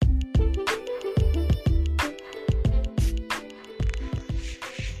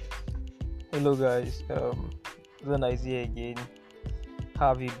Hello guys, Zona is here again. How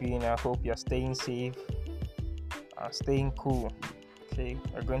have you been? I hope you're staying safe and staying cool. Okay,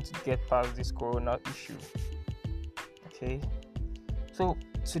 we're going to get past this corona issue. Okay, so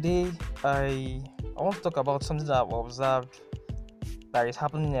today I want to talk about something that I've observed that is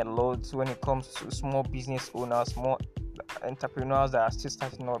happening a lot when it comes to small business owners, small entrepreneurs that are still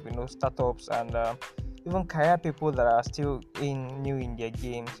starting up, startups and even career people that are still new in their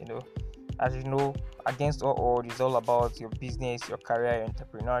games. As you know, against all odds, it's all about your business, your career, your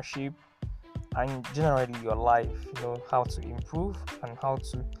entrepreneurship, and generally your life. How to improve and how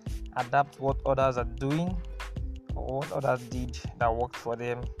to adapt what others are doing or what others did that worked for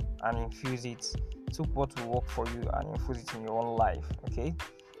them and infuse it. Took what will work for you and infuse it in your own life. Okay.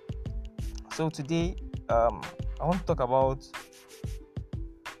 So today, I want to talk about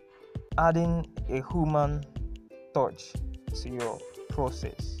adding a human touch to your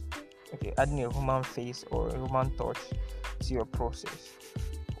process. Okay, adding a human face or a human touch to your process.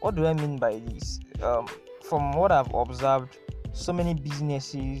 What do I mean by this? From what I've observed, so many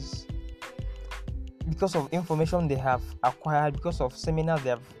businesses, because of information they have acquired, because of seminars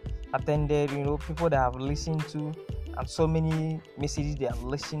they have attended, people they have listened to, and so many messages they have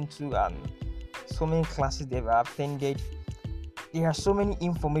listened to, and so many classes they have attended. There are so many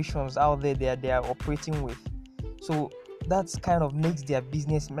informations out there that they are operating with. So that kind of makes their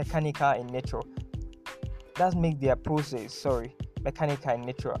business mechanical in nature. That makes their process, mechanical in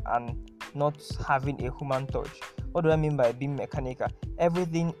nature and not having a human touch. What do I mean by being mechanical?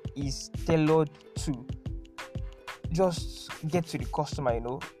 Everything is tailored to just get to the customer,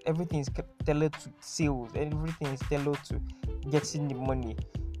 Everything is tailored to sales. Everything is tailored to getting the money.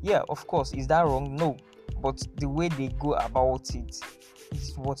 Yeah, of course. Is that wrong? No. But the way they go about it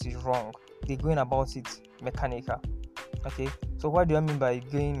is what is wrong. They're going about it mechanical. Okay, so what do I mean by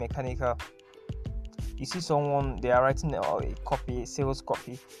going mechanical? You see someone, they are writing a sales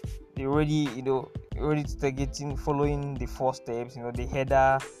copy. They already, ready to take it in, following the 4 steps. The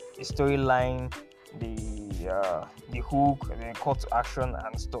header, the storyline, the hook, the call to action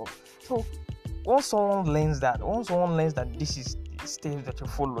and stuff. So once someone learns that this is the steps that you're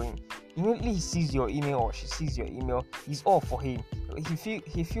following, immediately he sees your email or she sees your email, it's all for him.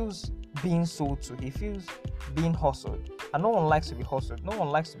 He feels being sold to, he feels being hustled, and no one likes to be hustled, no one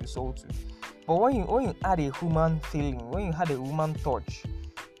likes to be sold to. But when you add a human feeling, when you add a human touch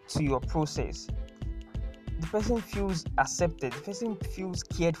to your process, the person feels accepted, the person feels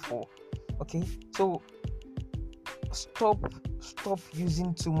cared for. Okay, so stop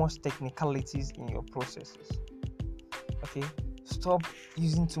using too much technicalities in your processes. Okay, stop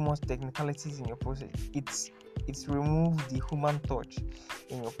using too much technicalities in your process. It's remove the human touch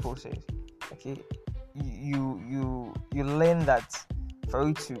in your process. Okay, you learn that for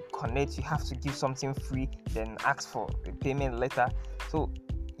you to connect, you have to give something free, then ask for a payment later. So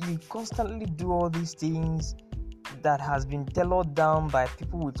you constantly do all these things that has been tailored down by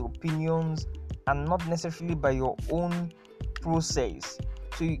people with opinions and not necessarily by your own process.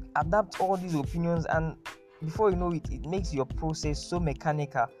 So you adapt all these opinions, and before you know it, it makes your process so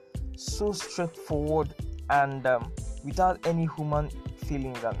mechanical, so straightforward, and without any human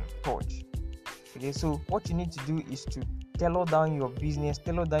feelings and touch. Okay, so what you need to do is to tailor down your business,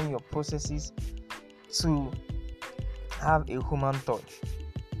 tailor down your processes to have a human touch,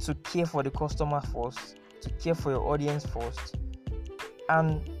 to care for the customer first, to care for your audience first,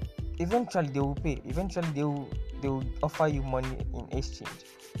 and eventually they will pay. Eventually they will offer you money in exchange.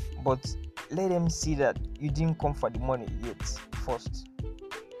 But let them see that you didn't come for the money yet first.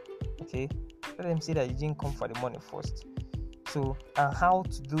 Okay, let them see that you didn't come for the money first. So, and how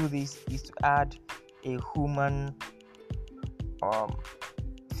to do this is to add a human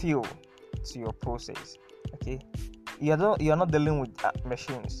feel to your process. Okay, you're not dealing with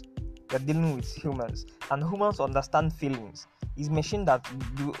machines. You're dealing with humans, and humans understand feelings. It's machine that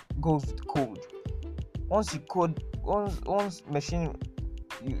goes with code. Once machine,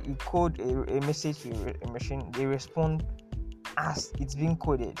 you code a message to a machine, they respond as it's being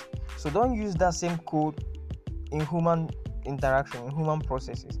coded. So don't use that same code in human interaction, in human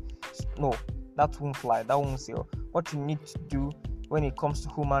processes. No, that won't fly, that won't sell. What you need to do when it comes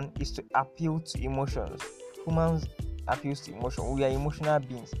to human is to appeal to emotions. Humans appeal to emotion. We are emotional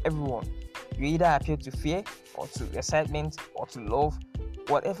beings, everyone. You either appeal to fear or to excitement or to love.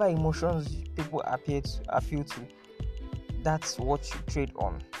 Whatever emotions people appeal to, that's what you trade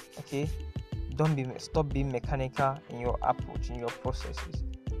on. Okay, stop being mechanical in your approach, in your processes.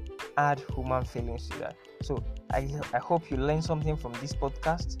 Add human feelings to that. So I hope you learned something from this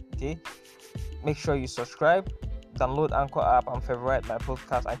podcast. Okay, make sure you subscribe, download Anchor app and favorite my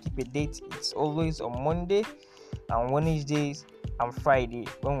podcast and keep a date. It's always on Monday and Wednesdays and Friday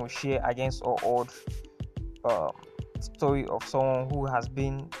when we share against all odds story of someone who has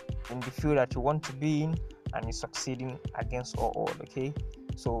been in the field that you want to be in and is succeeding against all odds. Okay,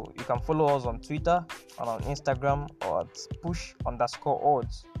 so you can follow us on Twitter and on Instagram or at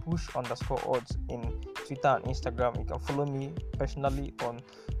push_odds in Twitter and Instagram. You can follow me personally on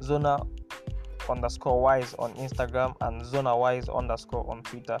Zona_wise on Instagram and ZonaWise_ on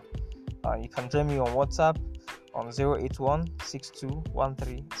Twitter. You can join me on WhatsApp on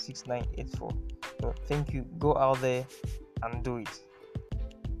 081-6213-6984. So thank you. Go out there and do it.